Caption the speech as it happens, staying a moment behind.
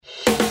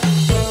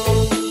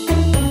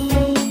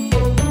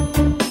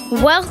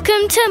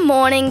Welcome to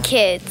Morning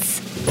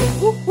Kids.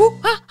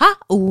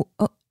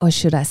 Or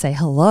should I say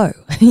hello?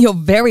 You're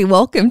very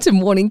welcome to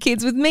Morning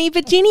Kids with me,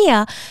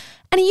 Virginia.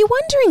 And are you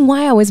wondering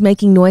why I was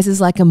making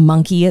noises like a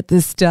monkey at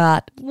the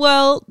start?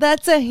 Well,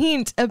 that's a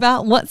hint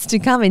about what's to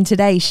come in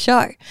today's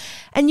show.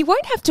 And you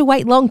won't have to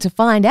wait long to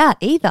find out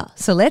either.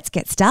 So let's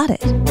get started.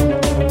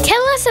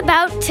 Tell us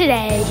about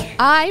today.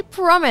 I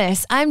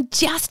promise I'm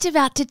just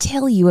about to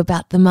tell you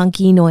about the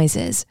monkey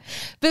noises.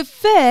 But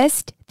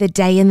first, the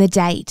day and the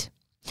date.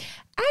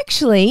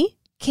 Actually,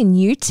 can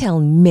you tell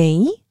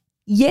me?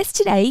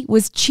 Yesterday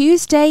was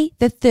Tuesday,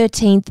 the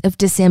 13th of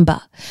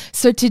December.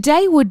 So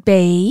today would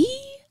be...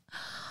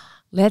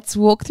 Let's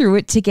walk through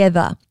it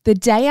together. The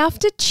day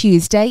after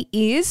Tuesday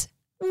is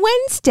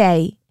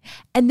Wednesday.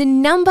 And the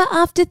number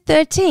after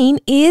 13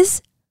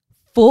 is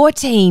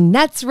 14.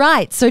 That's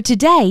right. So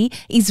today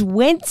is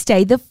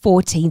Wednesday, the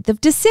 14th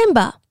of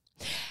December.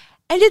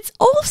 And it's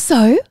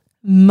also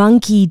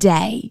Monkey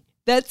Day.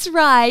 That's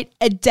right.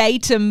 A day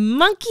to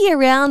monkey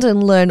around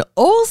and learn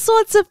all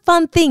sorts of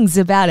fun things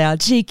about our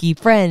cheeky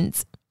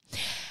friends.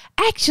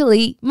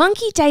 Actually,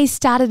 Monkey Day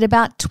started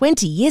about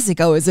 20 years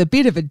ago as a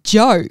bit of a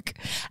joke.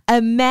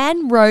 A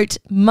man wrote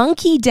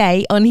Monkey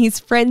Day on his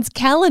friend's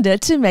calendar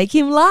to make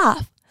him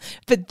laugh.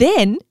 But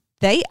then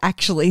they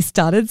actually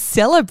started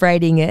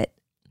celebrating it.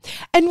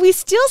 And we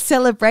still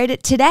celebrate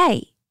it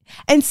today.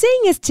 And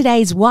seeing as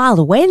today's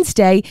Wild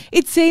Wednesday,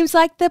 it seems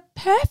like the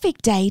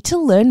perfect day to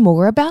learn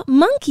more about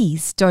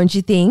monkeys, don't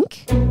you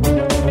think?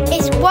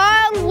 It's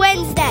Wild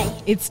Wednesday.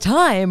 It's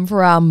time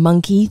for our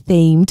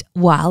monkey-themed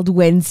Wild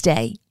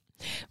Wednesday.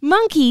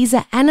 Monkeys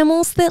are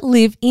animals that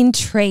live in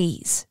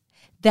trees.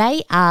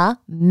 They are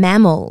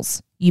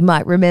mammals. You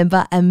might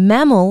remember a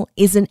mammal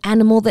is an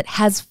animal that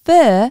has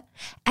fur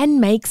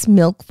and makes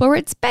milk for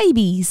its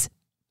babies.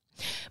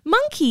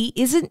 Monkey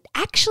isn't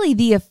actually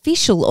the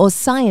official or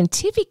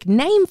scientific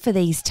name for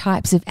these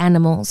types of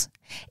animals.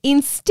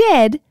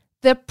 Instead,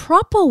 the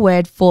proper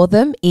word for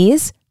them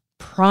is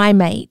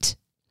primate.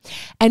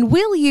 And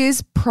we'll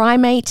use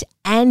primate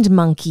and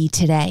monkey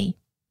today.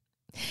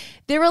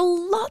 There are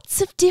lots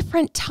of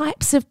different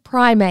types of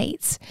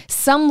primates.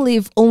 Some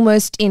live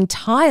almost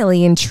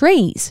entirely in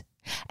trees,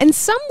 and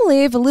some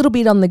live a little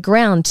bit on the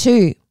ground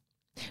too.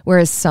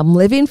 Whereas some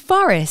live in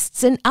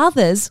forests and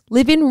others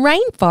live in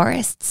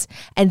rainforests,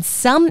 and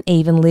some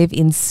even live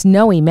in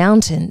snowy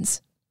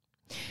mountains.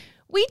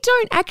 We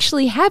don't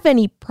actually have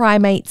any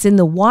primates in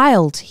the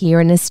wild here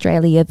in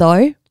Australia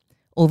though,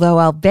 although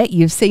I'll bet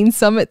you've seen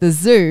some at the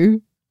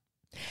zoo.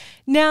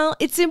 Now,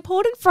 it's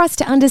important for us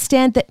to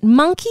understand that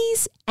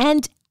monkeys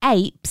and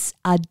apes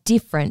are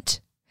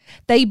different.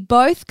 They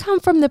both come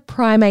from the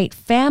primate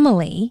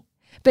family,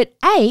 but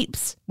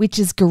apes, which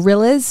is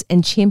gorillas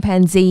and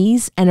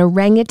chimpanzees and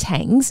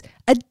orangutans,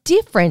 are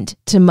different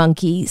to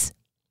monkeys.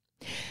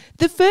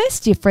 The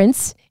first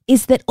difference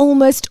is that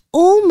almost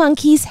all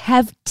monkeys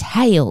have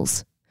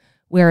tails,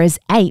 whereas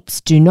apes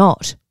do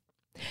not.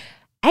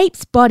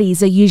 Apes'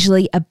 bodies are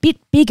usually a bit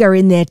bigger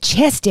in their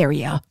chest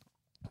area,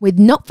 with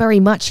not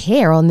very much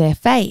hair on their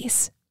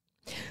face,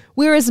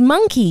 whereas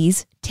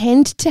monkeys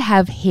tend to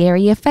have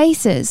hairier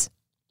faces.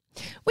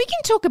 We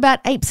can talk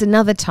about apes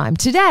another time.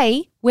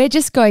 Today, we're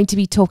just going to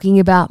be talking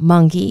about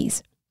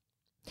monkeys.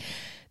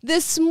 The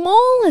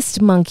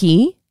smallest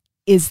monkey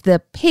is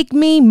the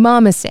pygmy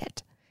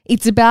marmoset.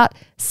 It's about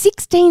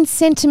 16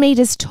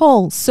 centimeters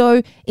tall,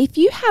 so if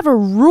you have a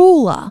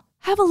ruler,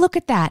 have a look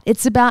at that.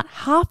 It's about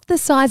half the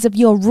size of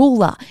your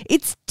ruler.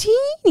 It's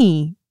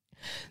teeny.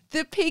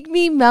 The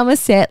pygmy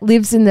marmoset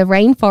lives in the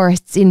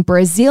rainforests in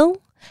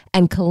Brazil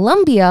and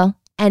Colombia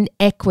and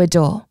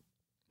Ecuador.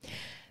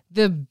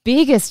 The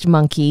biggest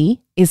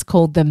monkey is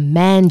called the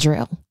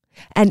mandrill,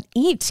 and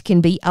it can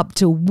be up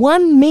to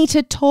 1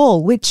 meter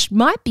tall, which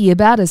might be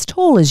about as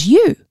tall as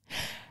you.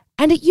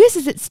 And it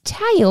uses its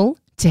tail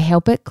to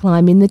help it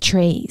climb in the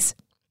trees.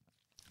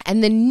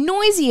 And the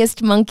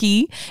noisiest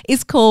monkey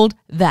is called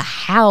the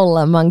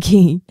howler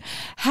monkey.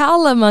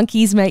 Howler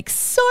monkeys make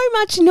so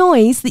much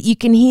noise that you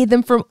can hear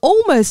them from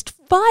almost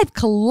 5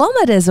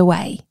 kilometers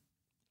away.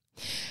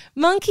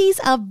 Monkeys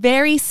are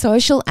very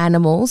social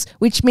animals,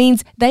 which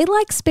means they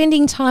like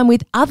spending time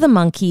with other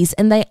monkeys,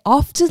 and they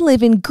often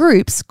live in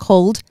groups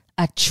called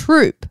a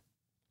troop.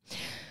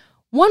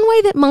 One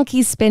way that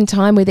monkeys spend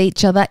time with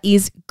each other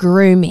is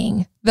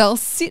grooming. They'll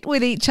sit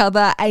with each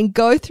other and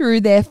go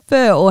through their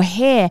fur or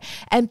hair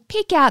and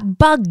pick out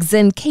bugs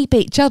and keep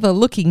each other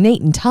looking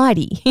neat and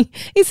tidy.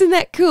 Isn't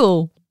that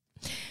cool?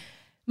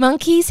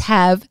 Monkeys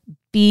have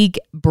big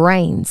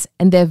brains,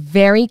 and they're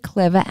very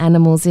clever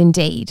animals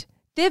indeed.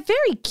 They're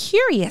very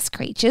curious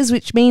creatures,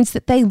 which means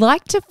that they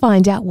like to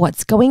find out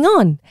what's going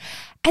on.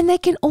 And they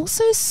can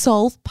also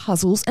solve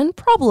puzzles and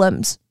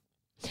problems.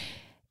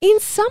 In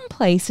some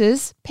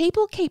places,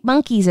 people keep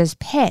monkeys as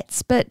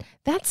pets, but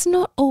that's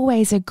not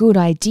always a good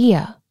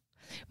idea.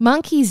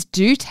 Monkeys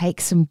do take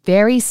some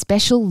very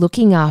special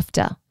looking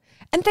after,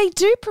 and they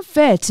do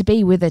prefer to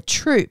be with a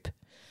troop.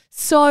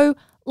 So,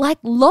 like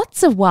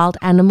lots of wild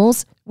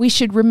animals, we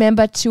should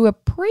remember to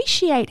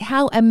appreciate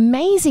how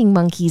amazing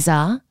monkeys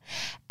are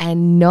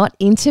and not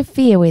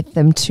interfere with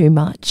them too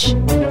much.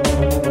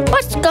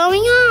 What's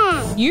going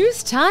on?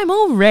 News time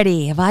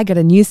already. Have I got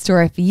a news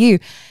story for you?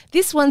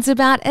 This one's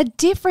about a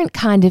different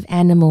kind of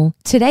animal.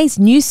 Today's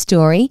news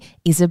story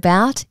is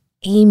about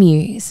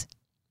emus.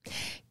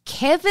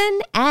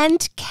 Kevin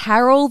and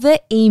Carol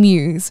the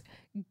emus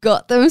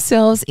got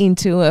themselves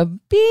into a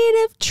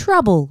bit of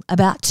trouble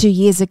about 2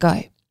 years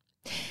ago.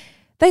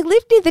 They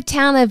lived near the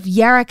town of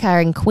Yarraka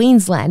in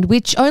Queensland,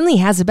 which only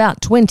has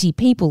about 20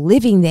 people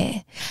living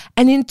there.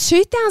 And in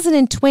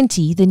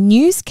 2020, the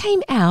news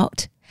came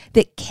out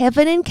that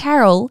Kevin and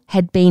Carol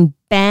had been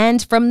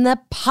banned from the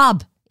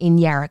pub in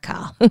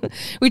Yarraka,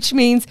 which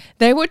means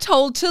they were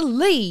told to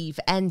leave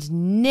and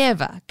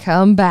never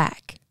come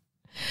back.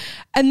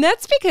 And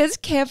that's because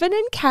Kevin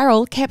and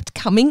Carol kept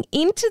coming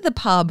into the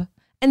pub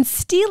and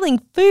stealing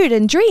food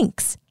and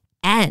drinks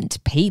and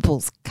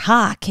people's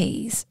car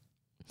keys.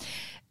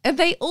 And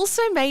they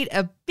also made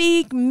a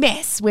big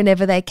mess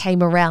whenever they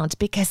came around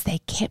because they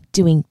kept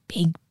doing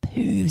big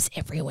poos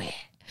everywhere.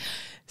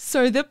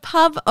 So the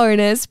pub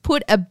owners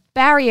put a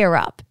barrier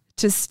up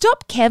to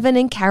stop Kevin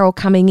and Carol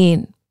coming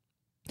in.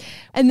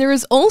 And there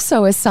is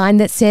also a sign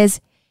that says,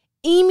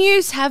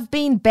 "Emus have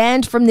been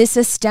banned from this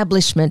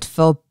establishment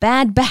for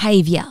bad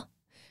behaviour.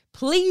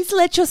 Please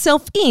let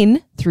yourself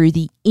in through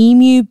the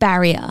emu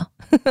barrier."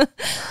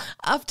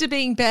 After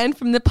being banned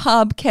from the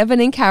pub, Kevin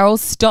and Carol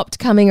stopped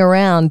coming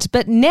around,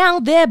 but now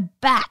they're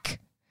back.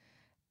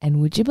 And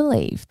would you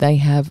believe they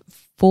have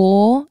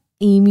 4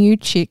 emu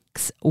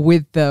chicks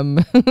with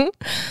them?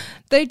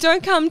 They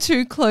don't come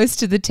too close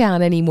to the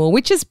town anymore,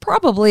 which is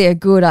probably a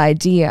good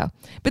idea.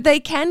 But they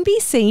can be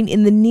seen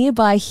in the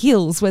nearby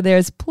hills where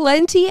there's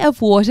plenty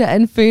of water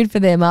and food for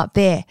them up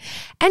there.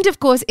 And of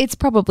course, it's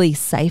probably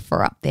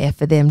safer up there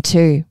for them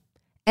too.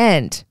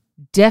 And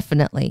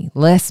definitely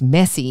less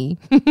messy.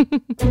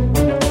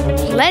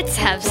 Let's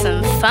have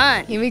some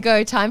fun. Here we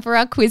go. Time for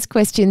our quiz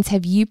questions.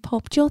 Have you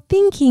popped your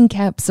thinking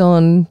caps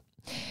on?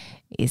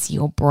 Is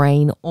your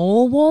brain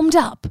all warmed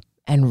up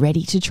and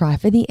ready to try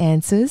for the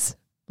answers?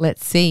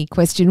 Let's see.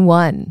 Question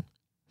 1.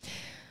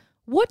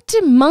 What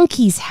do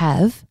monkeys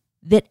have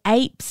that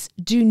apes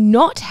do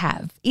not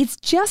have? It's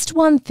just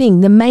one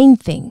thing, the main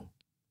thing.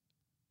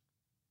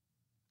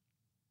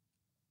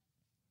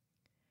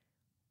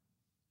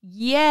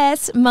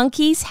 Yes,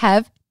 monkeys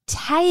have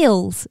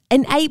tails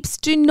and apes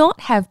do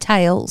not have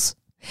tails.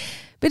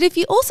 But if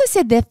you also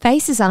said their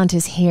faces aren't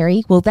as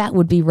hairy, well, that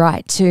would be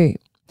right too.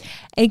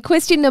 And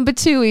question number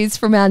 2 is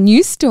from our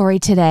news story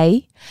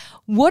today.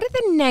 What are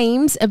the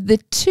names of the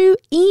 2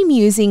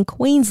 emus in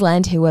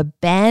Queensland who were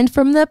banned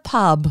from the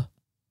pub?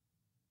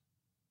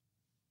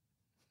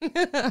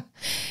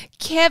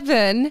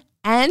 Kevin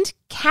and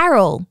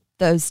Carol,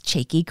 those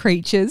cheeky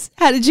creatures.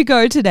 How did you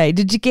go today?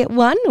 Did you get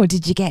 1 or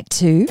did you get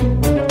 2?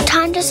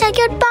 Time to say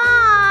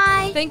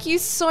goodbye. Thank you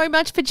so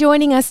much for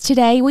joining us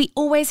today. We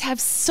always have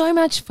so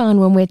much fun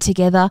when we're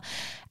together.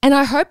 And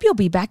I hope you'll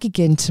be back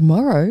again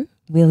tomorrow,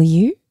 will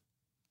you?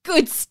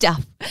 Good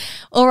stuff.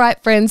 All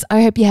right, friends,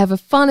 I hope you have a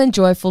fun and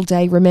joyful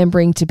day,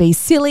 remembering to be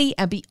silly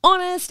and be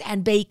honest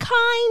and be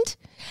kind.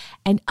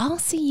 And I'll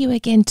see you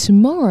again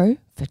tomorrow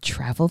for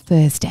Travel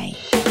Thursday.